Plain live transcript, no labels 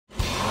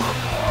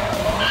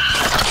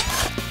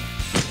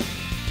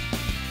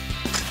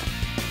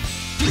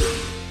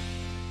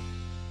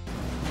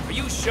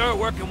sure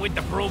working with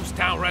the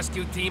Broomstown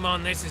rescue team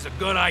on this is a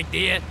good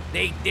idea?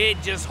 They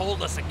did just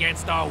hold us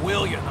against our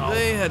will, you know.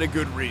 They had a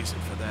good reason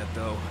for that,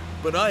 though.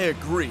 But I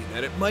agree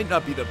that it might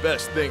not be the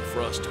best thing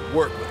for us to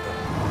work with them.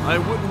 I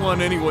wouldn't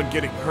want anyone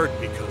getting hurt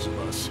because of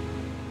us.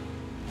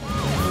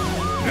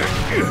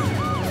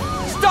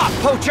 Stop,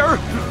 Poacher!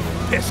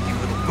 Pesky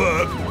little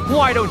bug.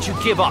 Why don't you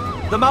give up?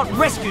 The mountain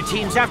rescue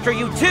team's after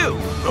you, too!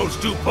 Those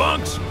two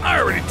punks? I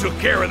already took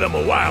care of them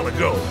a while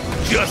ago.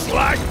 Just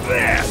like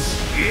this!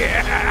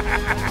 Yeah!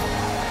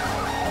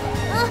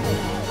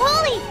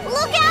 Polly,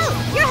 look out!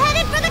 You're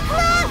headed for the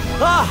cliff!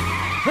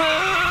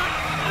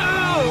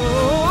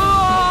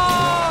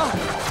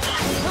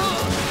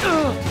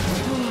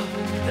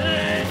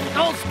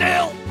 Hold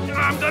still!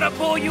 I'm gonna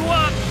pull you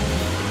up!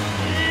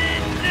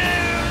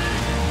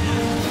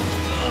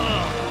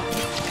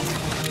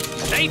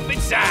 Safe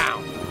and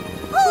sound!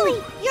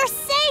 Polly, you're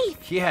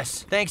safe!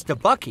 Yes, thanks to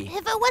Bucky.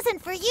 If it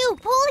wasn't for you,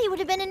 Polly would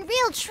have been in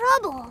real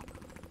trouble.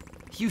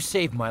 You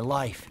saved my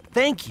life.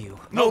 Thank you.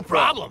 No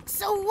problem.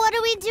 So what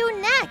do we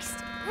do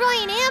next? Roy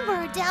and Amber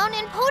are down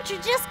and Poacher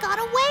just got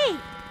away.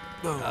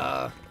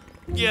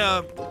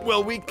 Yeah,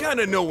 well, we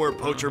kinda know where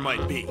Poacher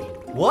might be.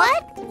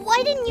 What?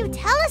 Why didn't you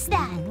tell us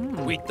that?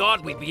 We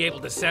thought we'd be able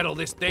to settle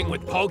this thing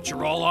with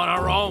Poacher all on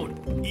our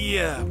own.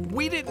 Yeah,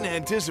 we didn't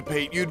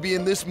anticipate you'd be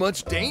in this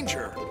much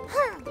danger.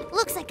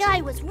 Looks like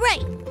I was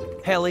right.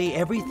 Helly,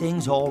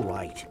 everything's all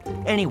right.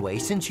 Anyway,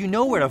 since you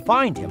know where to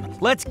find him,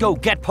 let's go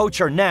get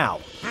Poacher now.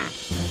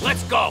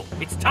 Let's go.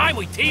 It's time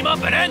we team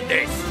up and end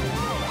this.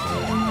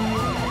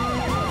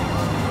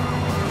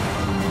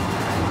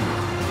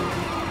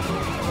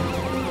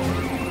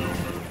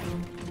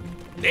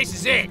 This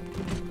is it.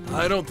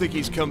 I don't think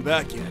he's come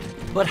back yet.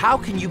 But how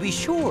can you be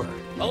sure?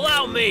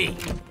 Allow me.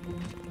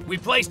 We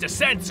placed a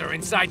sensor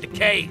inside the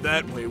cave.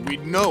 That way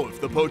we'd know if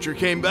the Poacher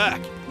came back.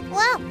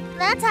 Wow,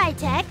 that's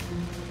high-tech.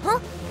 Huh?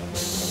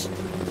 Shh.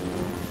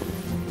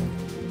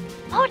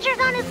 Poacher's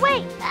on his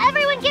way.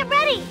 Everyone get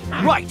ready.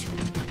 Right.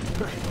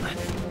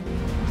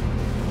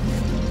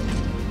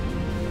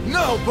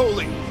 No,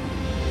 Polly!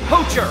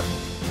 Poacher!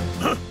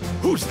 Huh?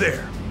 Who's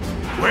there?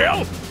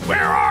 Well,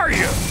 where are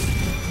you?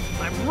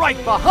 I'm right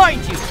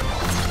behind you.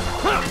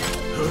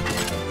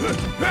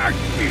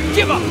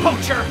 Give up,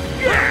 Poacher!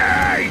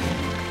 Yay!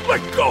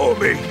 Let go of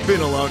me!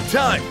 Been a long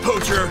time,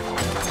 Poacher!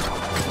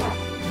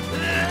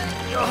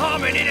 You're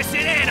harming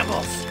innocent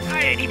animals.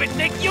 I didn't even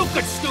think you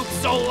could stoop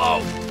so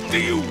low. Do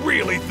you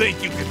really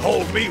think you can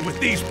hold me with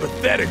these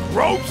pathetic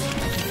ropes?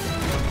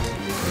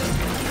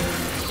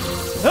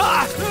 Hey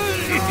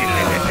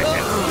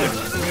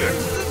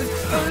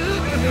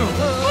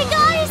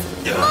guys!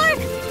 Mark!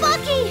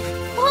 Bucky!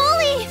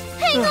 Polly!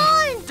 Hang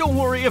on! Don't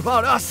worry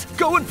about us.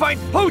 Go and find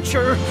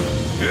Poacher.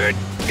 They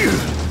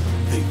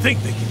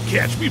think they can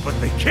catch me, but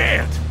they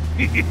can't.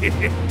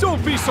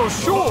 Don't be so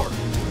sure.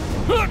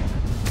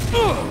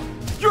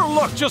 Your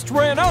luck just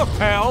ran out,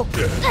 pal.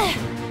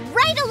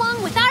 Right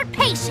along with our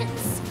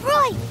patience.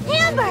 Roy!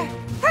 Amber!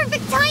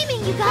 Perfect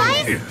timing, you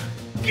guys!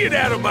 Get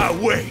out of my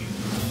way.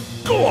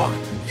 Go on.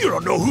 You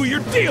don't know who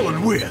you're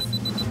dealing with.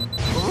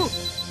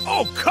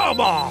 Oh,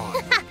 come on.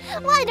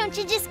 Why don't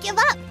you just give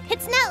up?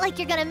 It's not like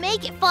you're gonna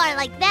make it far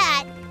like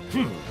that.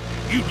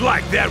 You'd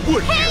like that,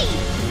 wouldn't you? Hey!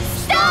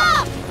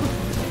 Stop!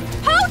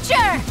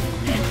 Poacher!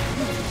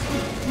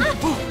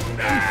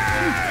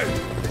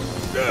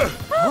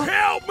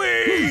 Help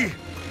me!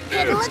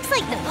 It looks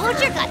like the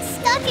Poacher got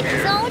stuck in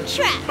his own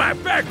trap. My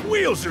back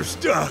wheels are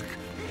stuck.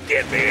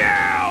 Get me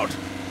out!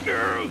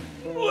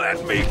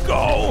 Let me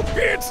go!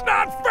 It's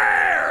not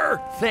fair!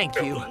 Thank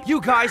you.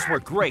 You guys were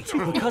great.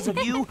 Because of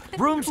you,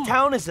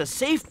 Broomstown is a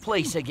safe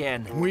place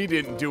again. We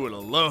didn't do it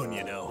alone,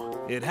 you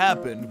know. It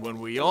happened when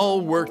we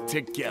all worked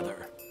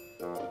together.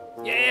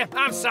 Yeah,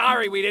 I'm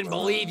sorry we didn't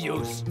believe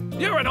yous.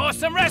 You're an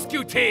awesome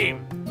rescue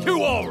team.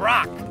 You all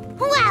rock.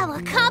 Wow,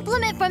 a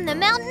compliment from the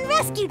mountain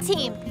rescue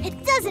team.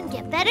 It doesn't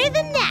get better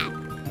than that.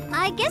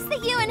 I guess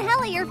that you and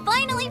Helly are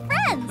finally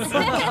friends.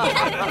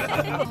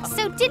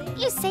 So didn't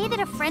you say that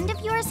a friend of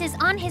yours is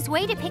on his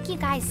way to pick you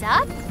guys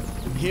up?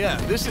 Yeah,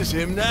 this is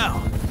him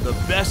now. The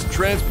best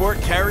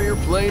transport carrier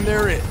plane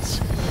there is.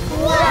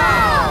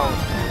 Wow!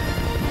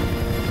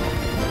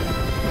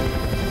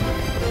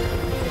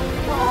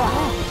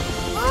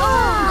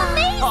 Oh,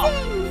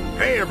 amazing!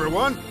 Hey,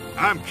 everyone.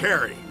 I'm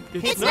Carrie.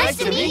 It's nice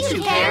to meet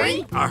you,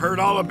 Carrie. I heard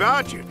all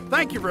about you.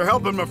 Thank you for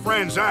helping my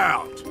friends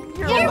out.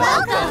 You're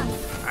welcome.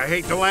 I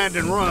hate to land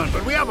and run,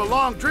 but we have a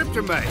long trip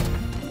to make.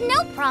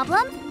 No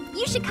problem.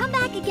 You should come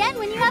back again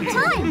when you have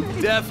time.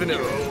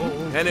 Definitely.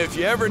 And if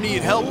you ever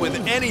need help with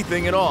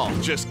anything at all,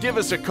 just give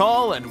us a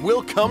call and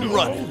we'll come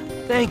running.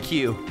 Thank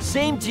you.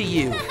 Same to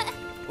you.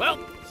 Well,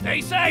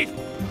 stay safe.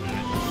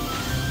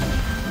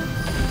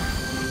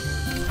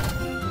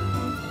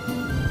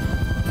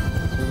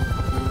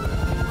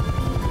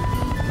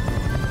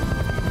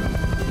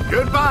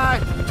 Goodbye.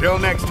 Till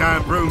next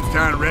time,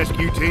 Broomstown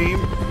Rescue Team.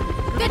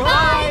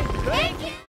 Goodbye. Thank you.